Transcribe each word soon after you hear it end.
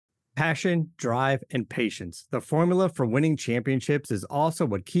Passion, drive, and patience. The formula for winning championships is also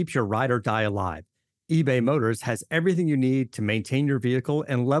what keeps your ride or die alive. eBay Motors has everything you need to maintain your vehicle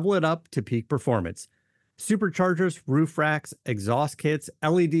and level it up to peak performance. Superchargers, roof racks, exhaust kits,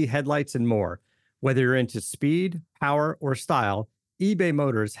 LED headlights, and more. Whether you're into speed, power, or style, eBay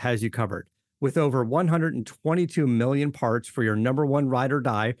Motors has you covered. With over 122 million parts for your number one ride or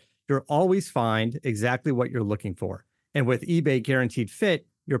die, you'll always find exactly what you're looking for. And with eBay Guaranteed Fit,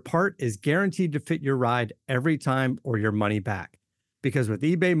 your part is guaranteed to fit your ride every time or your money back. Because with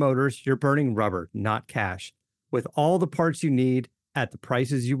eBay Motors, you're burning rubber, not cash. With all the parts you need at the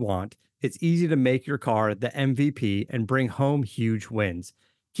prices you want, it's easy to make your car the MVP and bring home huge wins.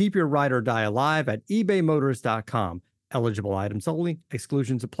 Keep your ride or die alive at ebaymotors.com. Eligible items only.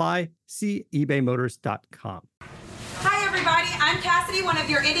 Exclusions apply. See ebaymotors.com. Hi, everybody. I'm Cassidy, one of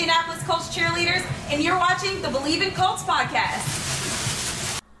your Indianapolis Colts cheerleaders, and you're watching the Believe in Colts podcast.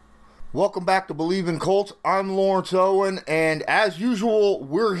 Welcome back to Believe in Colts. I'm Lawrence Owen, and as usual,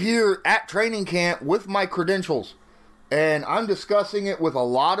 we're here at training camp with my credentials. And I'm discussing it with a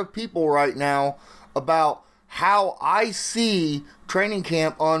lot of people right now about how I see training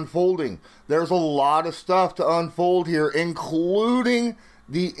camp unfolding. There's a lot of stuff to unfold here, including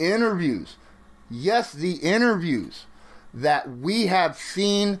the interviews. Yes, the interviews that we have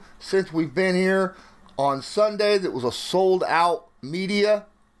seen since we've been here. On Sunday, that was a sold-out media,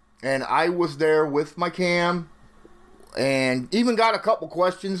 and I was there with my cam and even got a couple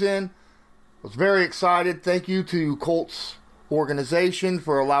questions in. I was very excited. Thank you to Colts organization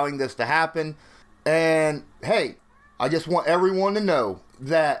for allowing this to happen. And hey, I just want everyone to know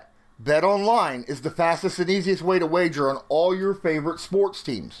that BetOnline is the fastest and easiest way to wager on all your favorite sports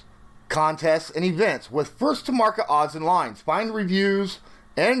teams, contests, and events with first-to-market odds and lines. Find reviews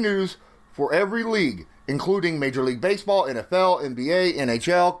and news for every league, including Major League Baseball, NFL, NBA,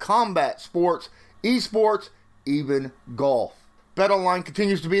 NHL, combat sports, esports, even golf. BetOnline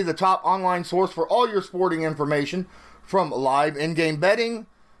continues to be the top online source for all your sporting information, from live in-game betting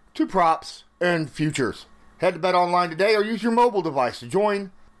to props and futures. Head to BetOnline today or use your mobile device to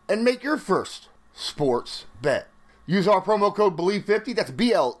join and make your first sports bet. Use our promo code BELIEVE50, that's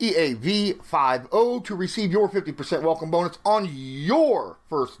BLEAV50, to receive your 50% welcome bonus on your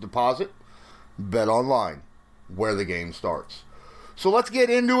first deposit. BetOnline, where the game starts. So let's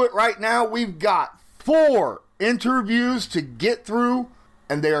get into it right now. We've got 4 interviews to get through,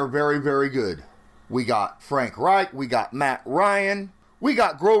 and they are very, very good. We got Frank Reich, we got Matt Ryan, we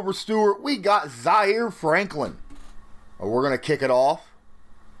got Grover Stewart, we got Zaire Franklin. And we're going to kick it off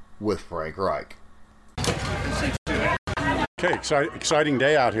with Frank Reich. Okay, exciting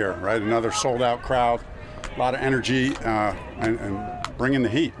day out here, right? Another sold-out crowd, a lot of energy, and bringing the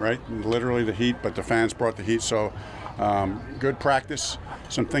heat, right? Literally the heat, but the fans brought the heat, so good practice,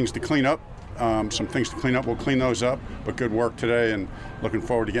 some things to clean up. We'll clean those up, but good work today, and looking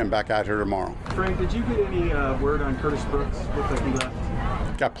forward to getting back out here tomorrow. Frank, did you get any word on Curtis Brooks? Looked like he left.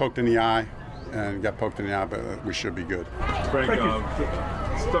 Got poked in the eye, but we should be good. Frank,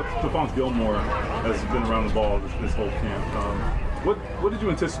 Stephon Gilmore has been around the ball this whole camp. What did you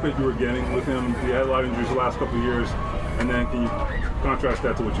anticipate you were getting with him? He had a lot of injuries the last couple of years, and then can you contrast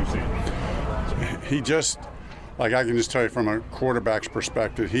that to what you've seen? He just, like I can just tell you from a quarterback's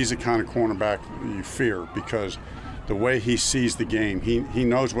perspective, he's the kind of cornerback you fear because the way he sees the game, he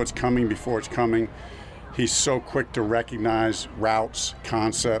knows what's coming before it's coming. He's so quick to recognize routes,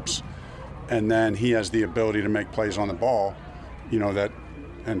 concepts, and then he has the ability to make plays on the ball,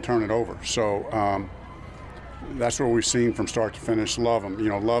 and turn it over. So that's what we've seen from start to finish. Love him.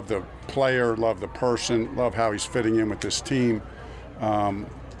 Love the player, love the person, love how he's fitting in with this team.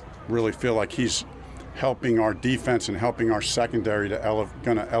 Really feel like he's helping our defense and helping our secondary to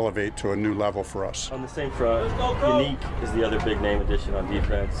elevate to a new level for us. On the same front, Unique is the other big name addition on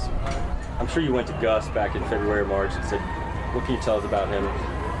defense. I'm sure you went to Gus back in February or March and said, what can you tell us about him?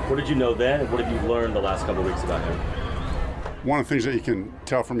 What did you know then, and what have you learned the last couple of weeks about him? One of the things that you can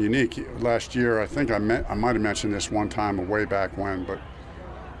tell from Unique, last year, I think I might have mentioned this one time way back when, but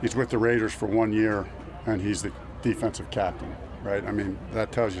he's with the Raiders for 1 year, and he's the defensive captain, right? I mean,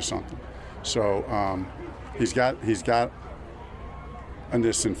 that tells you something. So he's got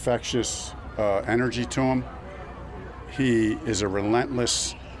this infectious energy to him. He is a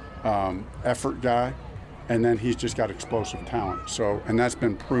relentless effort guy, and then he's just got explosive talent. So, and that's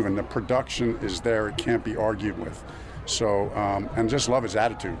been proven. The production is there; it can't be argued with. So, and just love his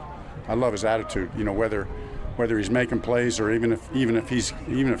attitude. I love his attitude. Whether he's making plays or even if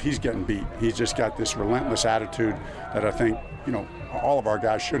he's getting beat, he's just got this relentless attitude that I think all of our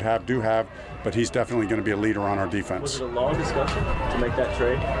guys do have, but he's definitely going to be a leader on our defense. Was it a long discussion to make that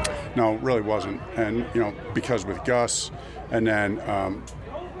trade? No, it really wasn't. And, because with Gus and then,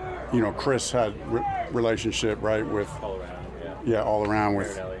 Chris had relationship, right, with All around, all around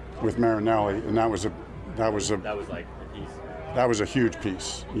with Marinelli, and that was like a piece. that was a huge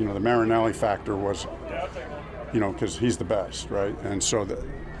piece. The Marinelli factor was, because he's the best, right? And so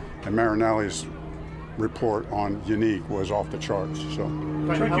and Marinelli's report on Unique was off the charts. So,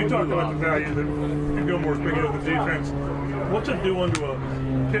 Trent, you talked about the value that Gilmore's bringing to the defense. What's it doing to a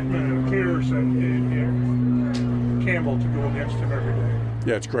Pittman and a Kearse and Campbell to go against him every day?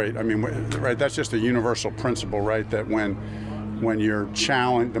 Yeah, it's great. I mean, right? That's just a universal principle, right? That when you're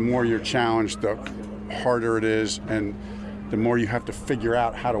challenged, the more you're challenged, the harder it is, and the more you have to figure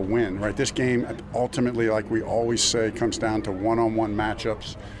out how to win, right? This game ultimately, like we always say, comes down to one-on-one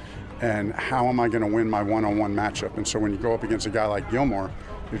matchups. And how am I going to win my one-on-one matchup? And so when you go up against a guy like Gilmore,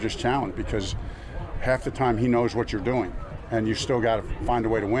 you're just challenged because half the time he knows what you're doing, and you still got to find a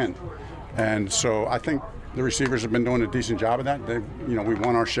way to win. And so I think the receivers have been doing a decent job of that. We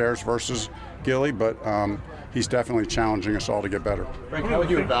won our shares versus Gilly, but he's definitely challenging us all to get better. Frank, how would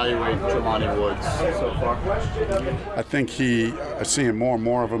you evaluate Jelani Woods so far? I think I see him more and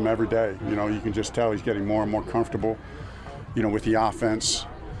more of him every day. You can just tell he's getting more and more comfortable, with the offense.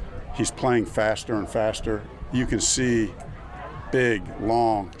 He's playing faster and faster. You can see big,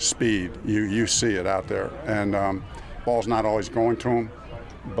 long speed. You see it out there. And ball's not always going to him,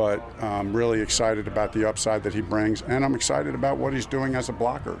 but I'm really excited about the upside that he brings. And I'm excited about what he's doing as a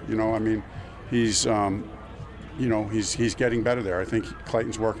blocker. He's getting better there. I think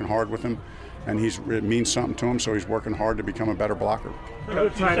Clayton's working hard with him, and it means something to him, so he's working hard to become a better blocker.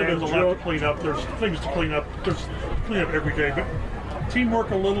 You said there's a lot to clean up. There's things to clean up. There's clean up every day. But teamwork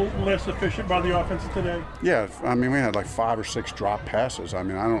a little less efficient by the offense today? Yeah, I mean, we had like 5 or 6 drop passes. I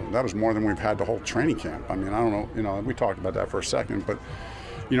mean, that was more than we've had the whole training camp. I mean, I don't know, we talked about that for a second, but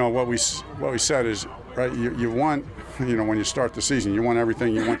what we said is, right, you want, when you start the season, you want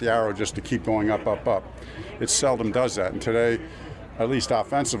everything, you want the arrow just to keep going up, up, up. It seldom does that, and today, at least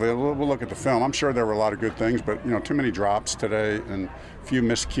offensively, we'll look at the film. I'm sure there were a lot of good things, but too many drops today and a few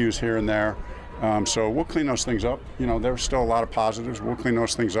miscues here and there. So we'll clean those things up. There's still a lot of positives. We'll clean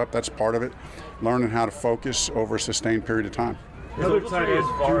those things up. That's part of it. Learning how to focus over a sustained period of time. Is Ogletree as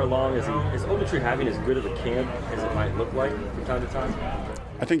far along is Ogletree having as good of a camp as it might look like from time to time?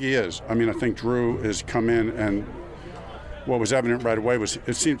 I think he is. I mean, I think Drew has come in, and what was evident right away was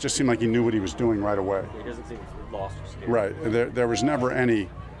just seemed like he knew what he was doing right away. He doesn't seem lost or scared. Right. There was never any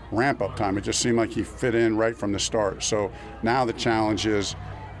ramp-up time. It just seemed like he fit in right from the start. So now the challenge is,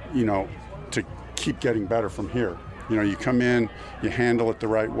 to keep getting better from here. You come in, you handle it the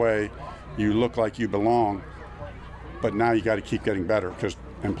right way, you look like you belong, but now you got to keep getting better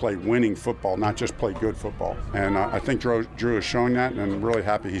and play winning football, not just play good football. And I think Drew is showing that, and I'm really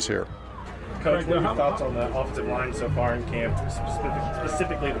happy he's here. Coach, what are your thoughts on the offensive line so far in camp,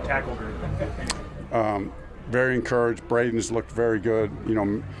 specifically the tackle group? Very encouraged. Braden's looked very good.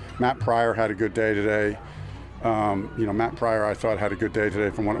 Matt Pryor had a good day today. Matt Pryor, I thought, had a good day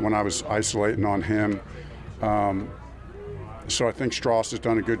today from when I was isolating on him. So I think Strauss has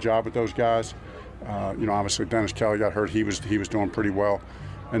done a good job with those guys. Obviously Dennis Kelly got hurt. He was doing pretty well.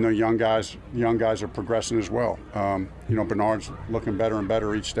 And the young guys are progressing as well. Bernard's looking better and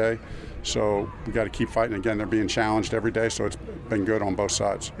better each day. So we got to keep fighting. Again, they're being challenged every day, so it's been good on both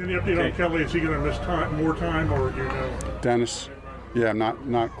sides. Any update on Kelly? Is he going to miss more time, or Dennis? Yeah, I'm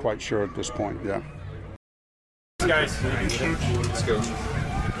not quite sure at this point. Yeah. Guys, let's go.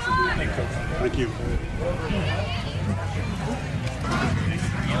 Thank you.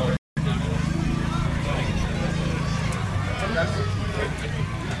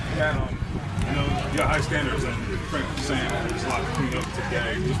 You got high standards, and Frank was saying there's a lot to clean up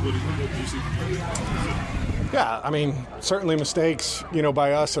today. What did you see? Yeah, I mean, certainly mistakes,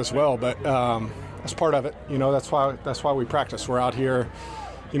 by us as well, but that's part of it. That's why we practice. We're out here,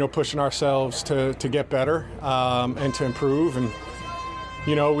 pushing ourselves to get better and to improve. And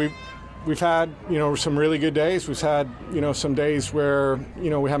we've had some really good days. We've had some days where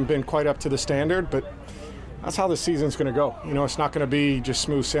we haven't been quite up to the standard, but that's how the season's going to go. It's not going to be just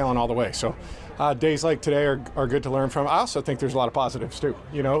smooth sailing all the way. So days like today are good to learn from. I also think there's a lot of positives too.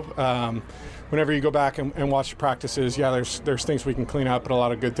 Whenever you go back and watch the practices, there's things we can clean up, but a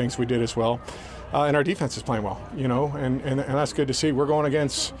lot of good things we did as well. And our defense is playing well, and that's good to see. We're going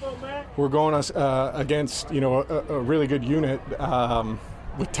against a really good unit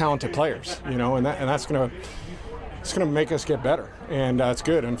with talented players, and that's going to make us get better, and it's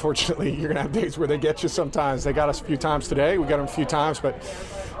good. Unfortunately, you're going to have days where they get you sometimes. They got us a few times today. We got them a few times, but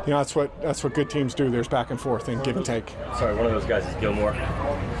you know, that's what good teams do. There's back and forth and give and take. Sorry, one of those guys is Gilmore,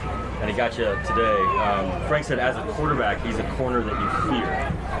 and he got you today. Frank said as a quarterback, he's a corner that you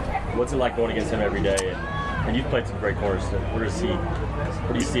fear. What's it like going against him every day? And you've played some great corners. So what do you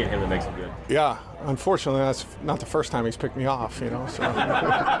see in him that makes him good? Yeah, unfortunately, that's not the first time he's picked me off, you know. So.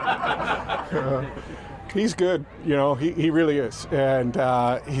 He's good, you know, he really is. And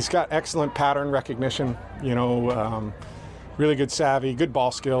he's got excellent pattern recognition, you know, really good savvy, good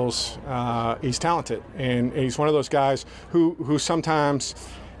ball skills. He's talented. And he's one of those guys who sometimes,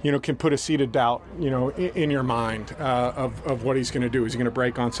 you know, can put a seed of doubt, you know, in your mind of what he's going to do. Is he going to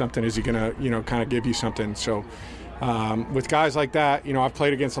break on something? Is he going to, you know, kind of give you something? So with guys like that, you know, I've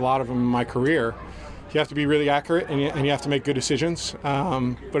played against a lot of them in my career. You have to be really accurate and you have to make good decisions.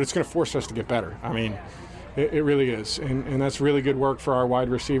 But it's going to force us to get better. I mean, it really is. And that's really good work for our wide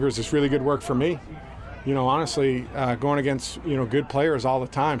receivers. It's really good work for me. You know, honestly, going against, you know, good players all the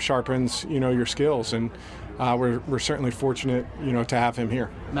time sharpens, you know, your skills. And we're certainly fortunate, you know, to have him here.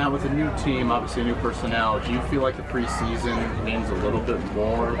 Now, with a new team, obviously new personnel, do you feel like the preseason means a little bit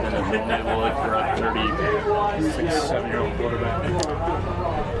more than it normally would for a 36, 7-year-old quarterback?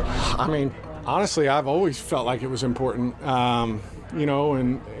 I mean, honestly, I've always felt like it was important, you know,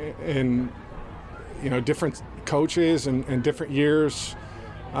 and you know, different coaches and different years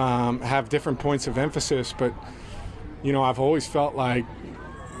have different points of emphasis, but, you know, I've always felt like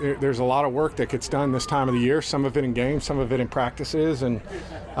there's a lot of work that gets done this time of the year, some of it in games, some of it in practices, and,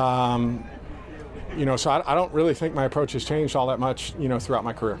 you know, so I don't really think my approach has changed all that much, you know, throughout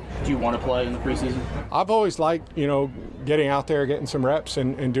my career. Do you want to play in the preseason? I've always liked, you know, getting out there, getting some reps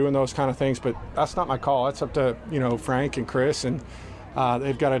and doing those kind of things, but that's not my call. That's up to, you know, Frank and Chris, and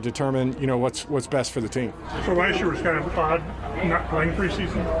they've got to determine, you know, what's best for the team. So last year was kind of odd, not playing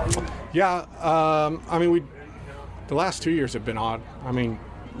preseason? Yeah, I mean, the last 2 years have been odd. I mean,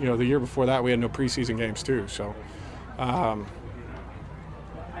 you know, the year before that we had no preseason games too. So, yeah,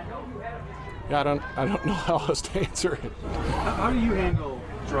 I don't know how else to answer it. How do you handle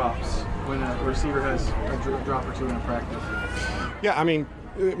drops when a receiver has a drop or two in a practice? Yeah, I mean,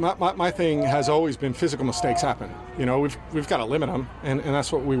 my thing has always been physical mistakes happen. You know, we've got to limit them, and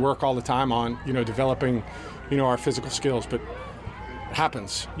that's what we work all the time on. You know, developing, you know, our physical skills, but it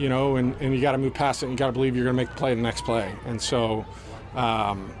happens. You know, and you got to move past it. And you got to believe you're going to make the play the next play, and so.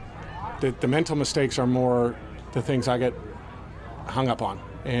 The mental mistakes are more the things I get hung up on,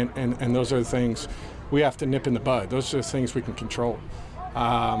 and those are the things we have to nip in the bud. Those are the things we can control.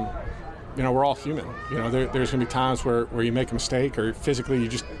 You know, we're all human. You know, there's going to be times where you make a mistake, or physically you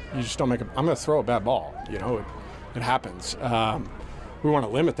just don't make I'm going to throw a bad ball. You know, it happens. We want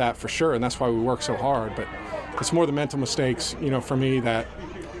to limit that for sure, and that's why we work so hard. But it's more the mental mistakes, you know, for me that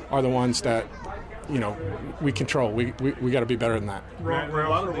are the ones that, you know, we control. We got to be better than that. Wrong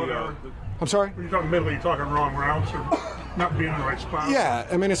routes or whatever. I'm sorry? When you're talking mentally, you're talking wrong routes or not being in the right spot. Yeah,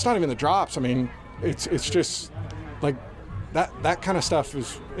 I mean, it's not even the drops. I mean, it's just like that kind of stuff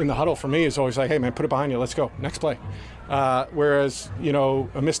is in the huddle for me is always like, hey, man, put it behind you. Let's go. Next play. Whereas, you know,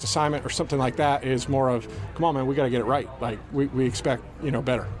 a missed assignment or something like that is more of, come on, man, we got to get it right. Like, we expect, you know,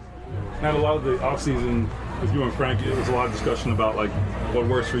 better. And a lot of the offseason with you and Frank, there's a lot of discussion about like what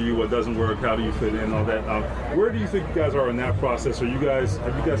works for you, what doesn't work, how do you fit in, all that. Where do you think you guys are in that process? Have you guys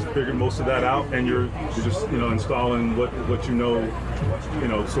figured most of that out, and you're just, you know, installing what you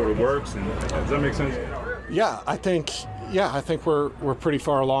know, sort of works? And does that make sense? Yeah, I think we're pretty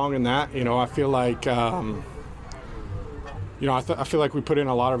far along in that. You know, I feel like. You know, I feel like we put in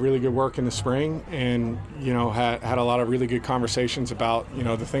a lot of really good work in the spring, and, you know, had a lot of really good conversations about, you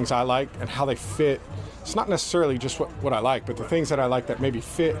know, the things I like and how they fit. It's not necessarily just what I like, but the things that I like that maybe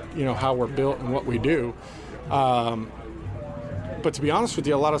fit, you know, how we're built and what we do. But to be honest with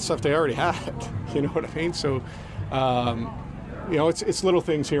you, a lot of stuff they already had, you know what I mean? So, you know, it's little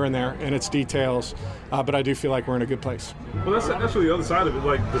things here and there, and it's details, but I do feel like we're in a good place. Well, that's really the other side of it.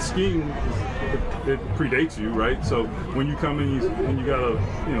 Like, the scheme, it predates you, right? So when you come in and you gotta,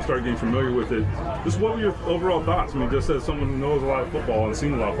 you know, start getting familiar with it, just what were your overall thoughts? I mean, just as someone who knows a lot of football and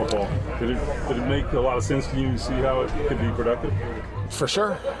seen a lot of football, did it make a lot of sense to you to see how it could be productive? For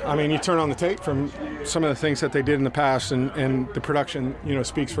sure. I mean, you turn on the tape from some of the things that they did in the past, and the production, you know,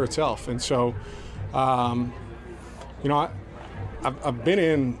 speaks for itself. And so, you know, I've been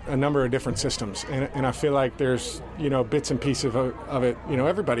in a number of different systems, and I feel like there's, you know, bits and pieces of it. You know,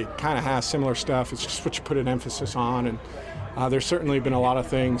 everybody kind of has similar stuff. It's just what you put an emphasis on, and there's certainly been a lot of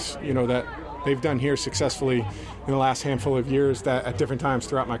things, you know, that they've done here successfully in the last handful of years that at different times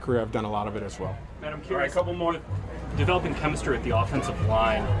throughout my career I've done a lot of it as well. Matt, I'm curious, a couple more. Developing chemistry at the offensive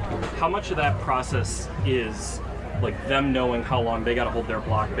line, how much of that process is like them knowing how long they got to hold their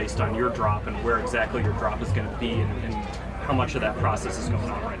block based on your drop and where exactly your drop is going to be, and how much of that process is going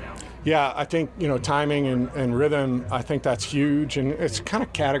on right now? Yeah, I think, timing and rhythm, I think that's huge. And it's kind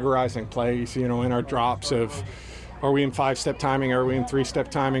of categorizing plays, in our drops of, are we in 5-step timing? Are we in 3-step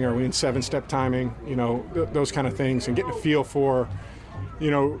timing? Are we in 7-step timing? Those kind of things, and getting a feel for,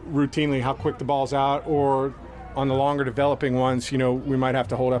 routinely how quick the ball's out, or on the longer developing ones, we might have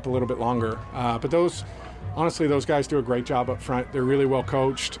to hold up a little bit longer. But honestly, those guys do a great job up front. They're really well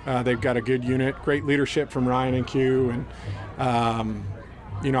coached. They've got a good unit, great leadership from Ryan and Q, and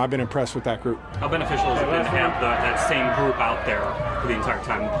I've been impressed with that group. How beneficial has it been to have that same group out there for the entire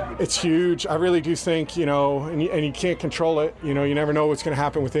time? It's huge. I really do think, and you can't control it. You never know what's going to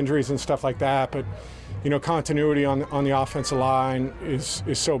happen with injuries and stuff like that. But, continuity on the offensive line is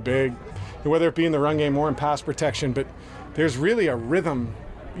so big, whether it be in the run game or in pass protection. But there's really a rhythm,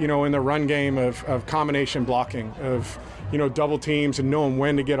 in the run game of combination blocking, of, double teams and knowing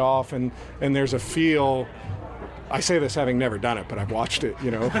when to get off. And there's a feel. I say this having never done it, but I've watched it,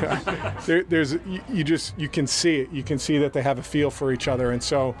 you can see it. You can see that they have a feel for each other. And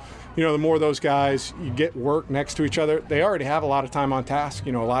so, the more those guys, you get work next to each other, they already have a lot of time on task,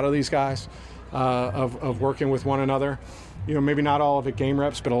 a lot of these guys of working with one another. Maybe not all of it game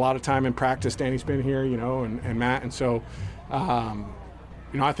reps, but a lot of time in practice. Danny's been here, and Matt. And so, I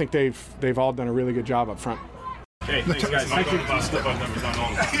think they've all done a really good job up front. Okay, thanks guys. Thank you.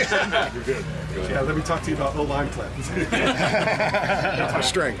 You're good. Yeah, let me talk to you about O-line play. That's my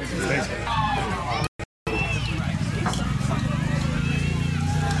strength. Thanks.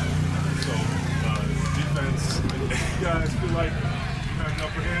 So, defense, you guys feel like you have an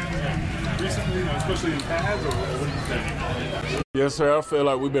upper hand recently, especially in pads, or what do you think? Yes, sir. I feel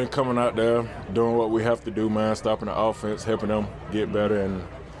like we've been coming out there doing what we have to do, man, stopping the offense, helping them get better, and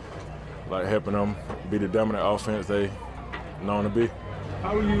helping them be the dominant offense they known to be.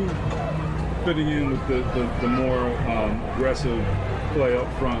 How are you fitting in with the more aggressive play up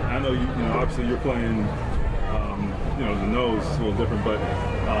front? I know obviously you're playing the nose is a little different, but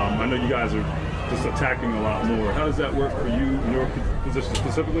I know you guys are just attacking a lot more. How does that work for you in your position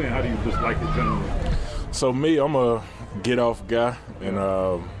specifically, and how do you just like it generally? So me, I'm a get off guy, and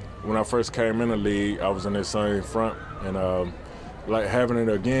when I first came in the league, I was in the same front, and having it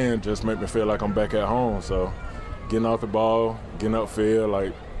again just make me feel like I'm back at home. So getting off the ball, getting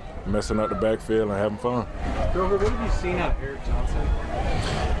upfield, messing up the backfield and having fun. Grover, what have you seen out of Eric Johnson?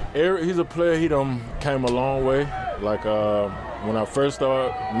 Eric, he's a player, he came a long way. When I first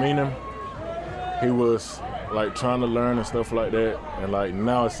started meeting him, he was trying to learn and stuff like that. And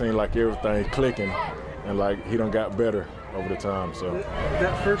now it seems like everything clicking, and he done got better over the time. So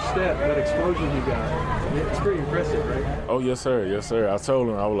that first step, that explosion you got, it's pretty impressive, right? Oh, yes, sir. Yes, sir. I told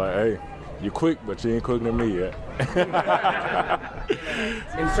him, I was like, hey, you're quick, but you ain't quicker than me yet.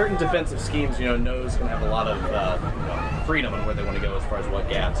 In certain defensive schemes, nose can have a lot of freedom on where they want to go as far as what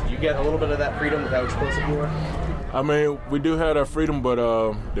gaps. Do you get a little bit of that freedom with how explosive you are? I mean, we do have that freedom, but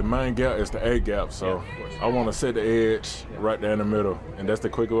the main gap is the A gap. So I want to set the edge right there in the middle, and that's the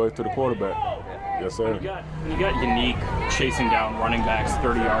quicker way to the quarterback. Yes, sir. You got Unique chasing down running backs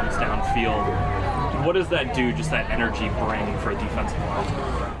 30 yards downfield. What does that do, just that energy bring for a defensive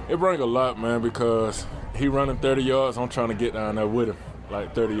line? It brings a lot, man, because he running 30 yards, I'm trying to get down there with him,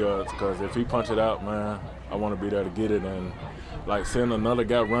 30 yards, because if he punch it out, man, I want to be there to get it, and seeing another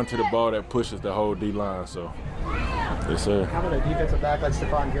guy run to the ball that pushes the whole D-line, so yes, sir. How about a defensive back like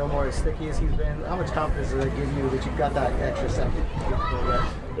Stephon Gilmore, as sticky as he's been? How much confidence does that give you that you've got that extra second?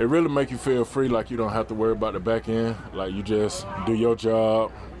 It really make you feel free, you don't have to worry about the back end. You just do your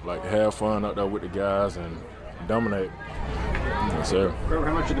job, have fun out there with the guys and dominate. Yes, sir.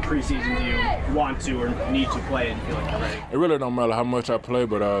 How much of the preseason do you want to or need to play and feel like you're ready? It really don't matter how much I play,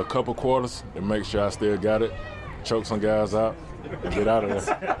 but a couple quarters to make sure I still got it, choke some guys out, and get out of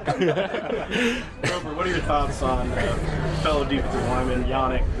there. Grover, what are your thoughts on fellow defensive lineman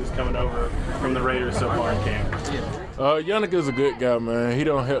Yannick, who's coming over from the Raiders so far in camp? Yannick is a good guy, man. He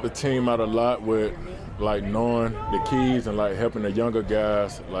don't help the team out a lot with knowing the keys and helping the younger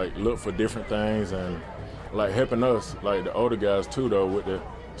guys look for different things, and helping us, the older guys too, though, with the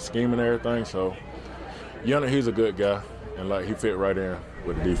scheme and everything. So Yannick, he's a good guy, and he fit right in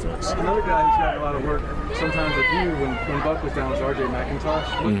with the defense. Another guy who's got a lot of work sometimes with you when Buck was down was R.J.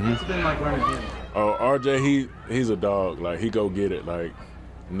 McIntosh. What's it been like learning him? Oh, R.J., he's a dog. He go get it.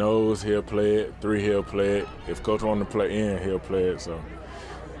 Nose, he'll play it. 3, he'll play it. If coach want to play in, he'll play it. So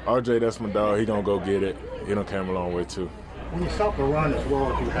R.J., that's my dog. He gonna go get it. He done came a long way too. When you stop the run as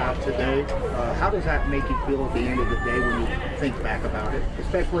well as you have today, how does that make you feel at the end of the day when you think back about it,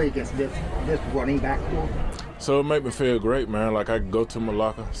 especially against this running back pool? So it make me feel great, man. Like I can go to my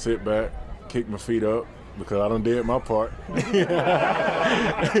locker, sit back, kick my feet up because I done did my part.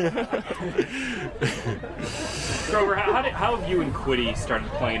 Grover, how have you and Kwity started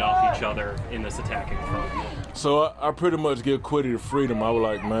playing off each other in this attacking front? So I pretty much give Kwity the freedom. I was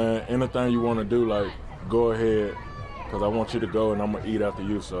like, man, anything you want to do, like, go ahead, because I want you to go and I'm going to eat after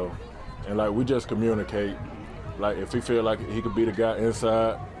you. So, and like, we just communicate. Like, if he feel like he could be the guy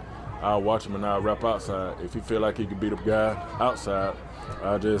inside, I'll watch him and I'll rap outside. If he feel like he could be the guy outside,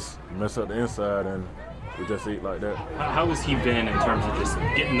 I'll just mess up the inside and we just eat like that. How has he been in terms of just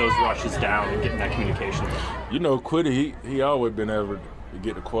getting those rushes down and getting that communication? You know, Kwity, he always been able to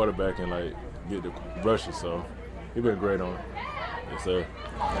get the quarterback and like get the rushes, so he been great on it. Yes, sir.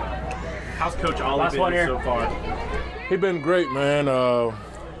 How's Coach Ollie been so far? He been great, man.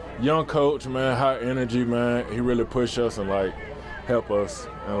 Young coach, man, high energy, man. He really push us and like help us.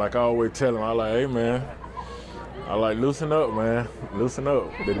 And like I always tell him, I like, hey man, I like loosen up, man. Loosen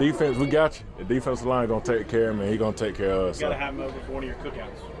up. The defense, we got you. The defensive line gonna take care of him, and he gonna take care of us. You gotta have him over for one of your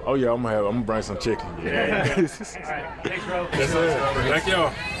cookouts. Oh yeah, I'm gonna bring some chicken. Yeah. All right, thanks, bro. Yes, sir. Thank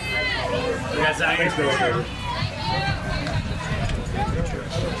y'all. Thanks, bro.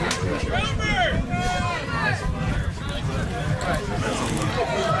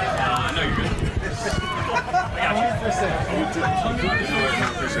 I know you're good. I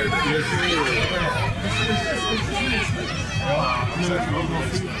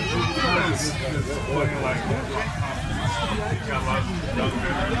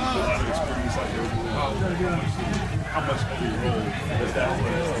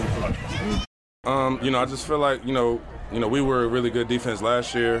You know, I just feel like, you know, we were a really good defense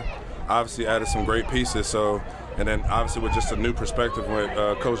last year. Obviously added some great pieces, so, and then obviously with just a new perspective with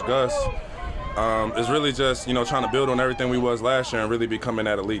Coach Gus, it's really just, you know, trying to build on everything we was last year and really becoming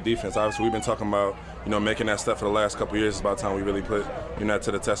that elite defense. Obviously, we've been talking about, you know, making that step for the last couple of years. It's about time we really put, you know, that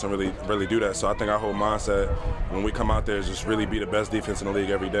to the test and really do that. So I think our whole mindset when we come out there is just really be the best defense in the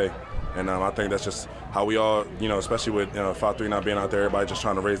league every day. And I think that's just how we all, you know, especially with 5-3 not being out there, everybody just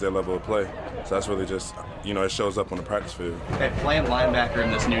trying to raise their level of play. So that's really just, you know, it shows up on the practice field. Hey, playing linebacker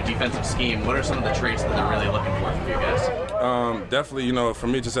in this new defensive scheme, what are some of the traits that they're really looking for you guys? Definitely, you know, for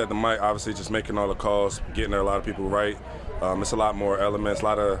me, just at the mic, obviously just making all the calls, getting a lot of people right. It's a lot more elements, a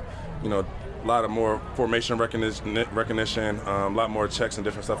lot of more formation recognition, a lot more checks and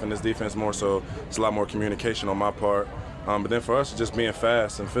different stuff in this defense more, so it's a lot more communication on my part. But then for us, it's just being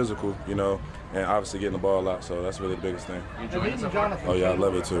fast and physical, you know, and obviously getting the ball out, so that's really the biggest thing. Oh yeah, I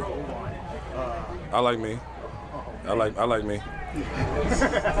love it too. I like me. I like me.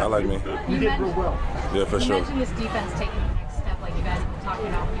 I like me. You did real well. Yeah, for sure. You mentioned this defense taking the next step, like you guys were talking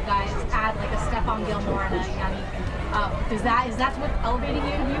about. You guys add like a Stephon Gilmore and a Yannick. Is that what's elevating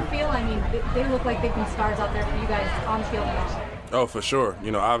you? Do you feel? I mean, they look like they've been stars out there for you guys on the field and off. Oh, for sure.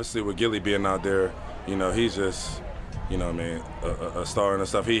 You know, obviously with Gilly being out there, you know, he's just, you know what I mean, a star and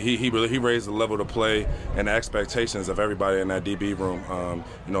stuff. He raised the level to play and the expectations of everybody in that DB room.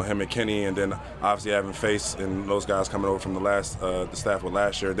 You know, him and Kenny, and then obviously having Face and those guys coming over from the staff with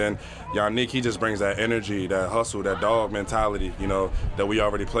last year. Then Yannick, he just brings that energy, that hustle, that dog mentality, you know, that we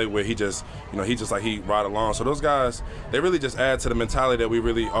already played with. He just like he ride along. So those guys, they really just add to the mentality that we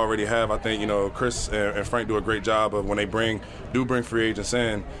really already have. I think, you know, Chris and Frank do a great job of when they bring free agents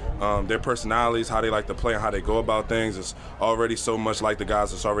in, their personalities, how they like to play and how they go about things is already so much like the guys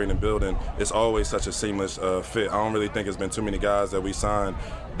that's already in the building. It's always such a seamless fit. I don't really think it's been too many guys that we signed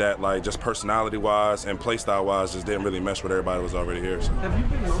that, like, just personality-wise and play style-wise just didn't really mesh with everybody that was already here. So. Have you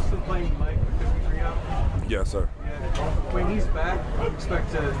been mostly playing Mike with 53 out? Yes, sir. When he's back, do you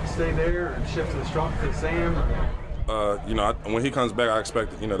expect to stay there and shift to the strong to Sam? You know, when he comes back, I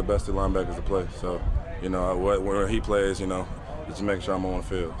expect, you know, the best two linebackers to play. So, you know, when he plays, you know, just making sure I'm on the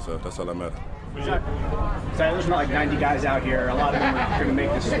field. So that's all that matters. So there's not like 90 guys out here. A lot of them are going to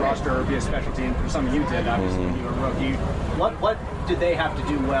make this roster or be a special team. For some of you did, obviously, when you were a rookie. What do they have to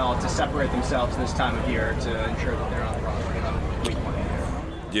do well to separate themselves this time of year to ensure that they're on the roster week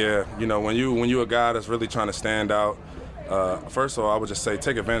 1? Yeah, you know, when you a guy that's really trying to stand out, first of all, I would just say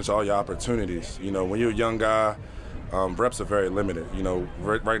take advantage of all your opportunities. You know, when you're a young guy, reps are very limited. You know,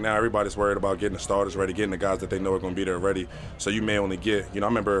 right now everybody's worried about getting the starters ready, getting the guys that they know are going to be there ready. So you may only get, you know, I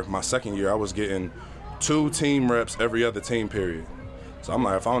remember my second year I was getting 2 team reps every other team period. So I'm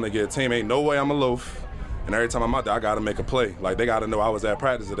like, if I only get a team, ain't no way I'm a loaf. And every time I'm out there, I got to make a play. Like, they got to know I was at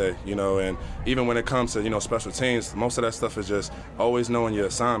practice today, you know. And even when it comes to, you know, special teams, most of that stuff is just always knowing your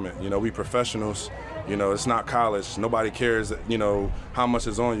assignment. You know, we professionals. You know, it's not college. Nobody cares, you know, how much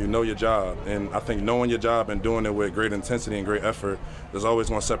is on you. Know your job. And I think knowing your job and doing it with great intensity and great effort is always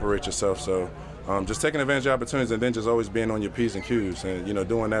going to separate yourself. So, just taking advantage of opportunities and then just always being on your P's and Q's. And,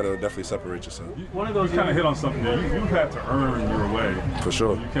 doing that will definitely separate yourself. One of those kind of hit on something there. You've had to earn your way. For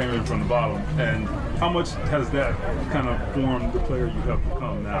sure. You came in from the bottom. And how much has that kind of formed the player you have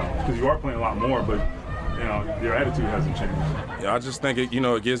become now? Because you are playing a lot more, but your attitude hasn't changed. Yeah, I just think it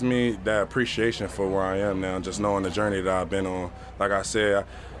gives me that appreciation for where I am now, just knowing the journey that I've been on. Like I said,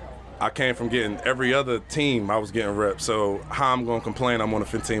 I came from getting every other team I was getting reps, so how I'm going to complain I'm on a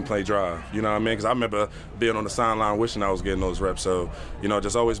 15-play drive, you know what I mean? Because I remember being on the sideline wishing I was getting those reps. So,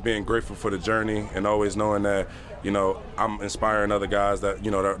 just always being grateful for the journey and always knowing that, I'm inspiring other guys that,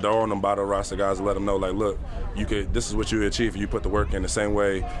 they're on them bottom roster guys to let them know, like, look, this is what you achieve if you put the work in the same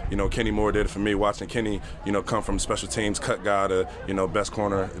way, Kenny Moore did it for me, watching Kenny, come from special teams, cut guy to, best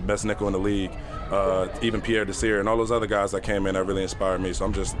corner, best nickel in the league, even Pierre Desir and all those other guys that came in that really inspired me. So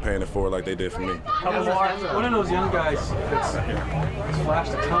I'm just paying it forward like they did for me. One of those young guys that's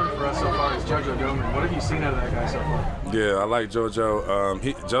flashed a ton for us so far is JoJo Domann. What have you seen out of that guy so far? Yeah, I like JoJo.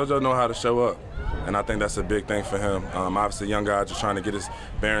 JoJo know how to show up. And I think that's a big thing for him. Obviously, young guy just trying to get his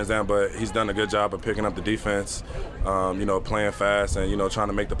bearings down, but he's done a good job of picking up the defense, playing fast and, trying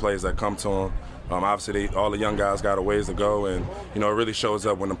to make the plays that come to him. Obviously, all the young guys got a ways to go, and, it really shows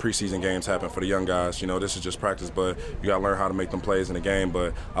up when the preseason games happen for the young guys. This is just practice, but you got to learn how to make them plays in the game.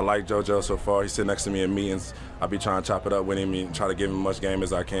 But I like JoJo so far. He's sitting next to me in meetings. I'll be trying to chop it up with him and try to give him as much game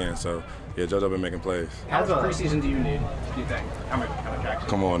as I can. So, yeah, JoJo been making plays. How much preseason do you need, do you think? How much action?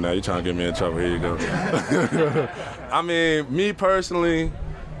 Come on now, you're trying to get me in trouble. Here you go. I mean, me personally,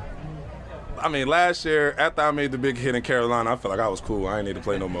 last year, after I made the big hit in Carolina, I felt like I was cool. I didn't need to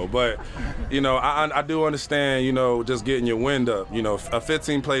play no more. But, I do understand, just getting your wind up. A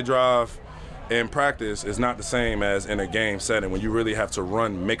 15-play drive in practice is not the same as in a game setting when you really have to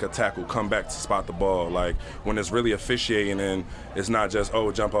run, make a tackle, come back to spot the ball. Like when it's really officiating and it's not just,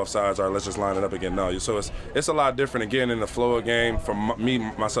 jump off sides, all right, let's just line it up again. No, so it's a lot different again in the flow of game. For me,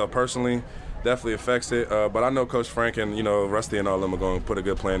 myself personally, definitely affects it. But I know Coach Frank and, Rusty and all of them are going to put a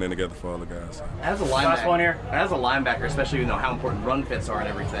good plan in together for all the guys. As a linebacker, especially how important run fits are and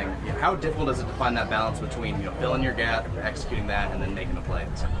everything, how difficult is it to find that balance between, filling your gap, executing that, and then making the play?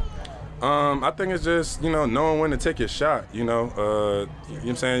 I think it's just, knowing when to take your shot, you know what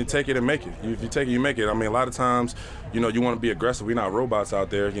I'm saying? You take it and make it. If you take it, you make it. A lot of times, you want to be aggressive. We're not robots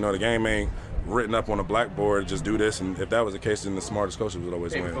out there. The game ain't written up on a blackboard, just do this, and if that was the case, then the smartest coaches would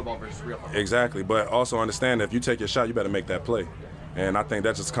always win. Football versus real football. Exactly, but also understand that if you take your shot, you better make that play. And I think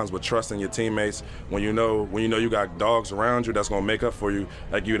that just comes with trusting your teammates. When you know you got dogs around you that's going to make up for you,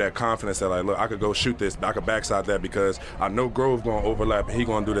 like you that confidence that, like, look, I could go shoot this, I could backside that because I know Grove going to overlap and he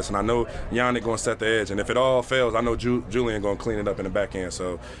going to do this, and I know Yannick going to set the edge. And if it all fails, I know Julian going to clean it up in the back end.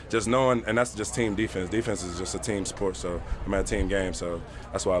 So just knowing, and that's just team defense. Defense is just a team sport, so I'm at a team game, so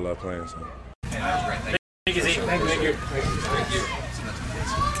that's why I love playing. So. Yeah, that was great. Thank you, Zeke. Thank you.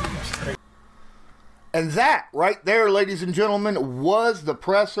 And that right there, ladies and gentlemen, was the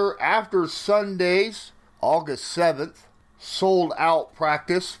presser after Sunday's August 7th sold-out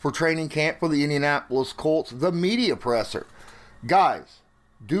practice for training camp for the Indianapolis Colts, the media presser. Guys,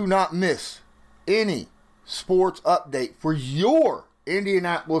 do not miss any sports update for your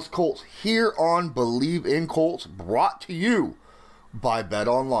Indianapolis Colts here on Believe in Colts, brought to you by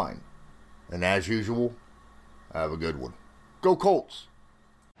BetOnline. And as usual, have a good one. Go Colts!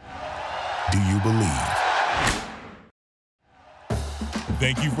 Do you believe?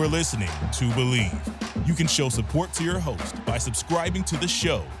 Thank you for listening to Believe. You can show support to your host by subscribing to the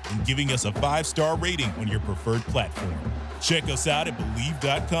show and giving us a 5-star rating on your preferred platform. Check us out at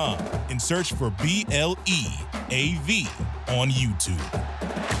Believe.com and search for BLEAV on YouTube.